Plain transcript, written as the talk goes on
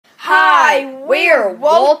Hi, we're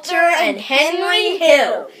Walter and Henry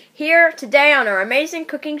Hill. Here today on our amazing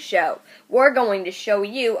cooking show, we're going to show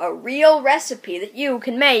you a real recipe that you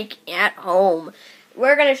can make at home.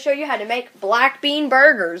 We're going to show you how to make black bean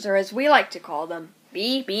burgers, or as we like to call them,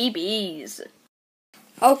 BBBs.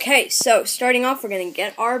 Okay, so starting off, we're going to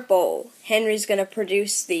get our bowl. Henry's going to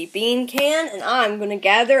produce the bean can, and I'm going to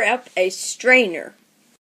gather up a strainer.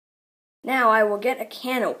 Now I will get a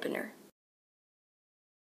can opener.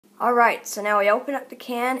 Alright, so now we open up the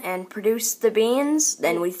can and produce the beans,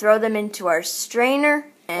 then we throw them into our strainer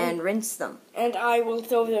and rinse them. And I will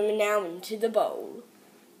throw them now into the bowl.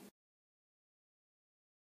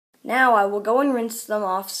 Now I will go and rinse them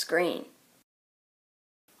off screen.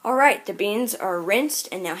 Alright, the beans are rinsed,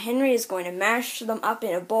 and now Henry is going to mash them up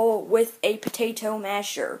in a bowl with a potato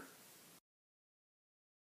masher.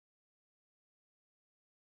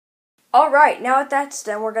 Alright, now that that's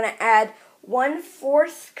done, we're going to add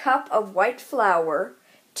 1/4 cup of white flour,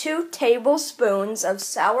 2 tablespoons of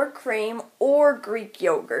sour cream or Greek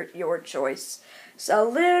yogurt, your choice, so a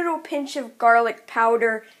little pinch of garlic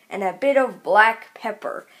powder, and a bit of black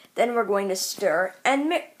pepper. Then we're going to stir and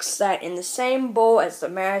mix that in the same bowl as the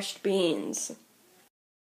mashed beans.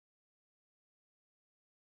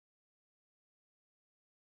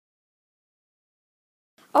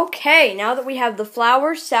 Okay, now that we have the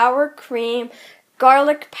flour, sour cream,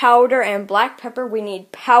 garlic powder, and black pepper, we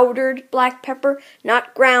need powdered black pepper,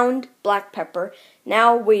 not ground black pepper.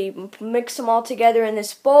 Now we mix them all together in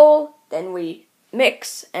this bowl, then we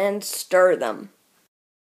mix and stir them.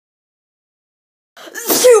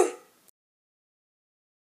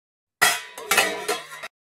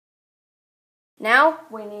 Now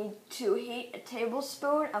we need to heat a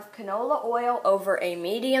tablespoon of canola oil over a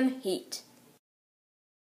medium heat.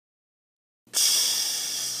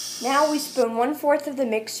 Now we spoon 1/4 of the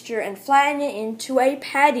mixture and flatten it into a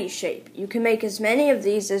patty shape. You can make as many of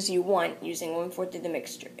these as you want using 1/4 of the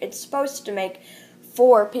mixture. It's supposed to make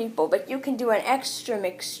 4 people, but you can do an extra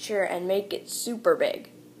mixture and make it super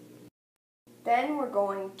big. Then we're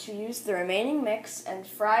going to use the remaining mix and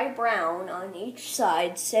fry brown on each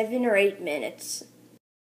side 7 or 8 minutes.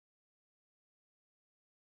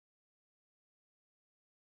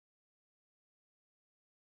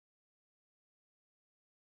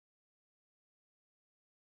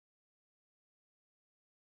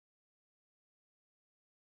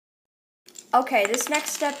 Okay, this next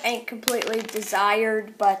step ain't completely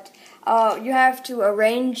desired, but you have to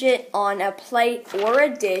arrange it on a plate or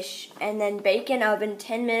a dish and then bake in oven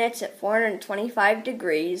 10 minutes at 425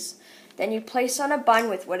 degrees. Then you place on a bun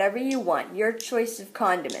with whatever you want, your choice of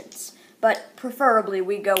condiments. But preferably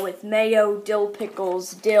we go with mayo, dill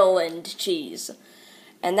pickles, dill, and cheese.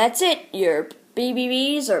 And that's it. Your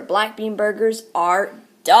BBBs or black bean burgers are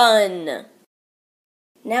done.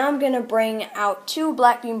 Now I'm going to bring out 2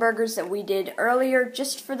 black bean burgers that we did earlier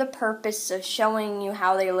just for the purpose of showing you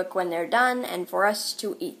how they look when they're done and for us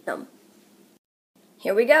to eat them.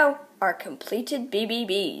 Here we go, our completed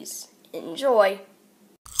BBBs. Enjoy!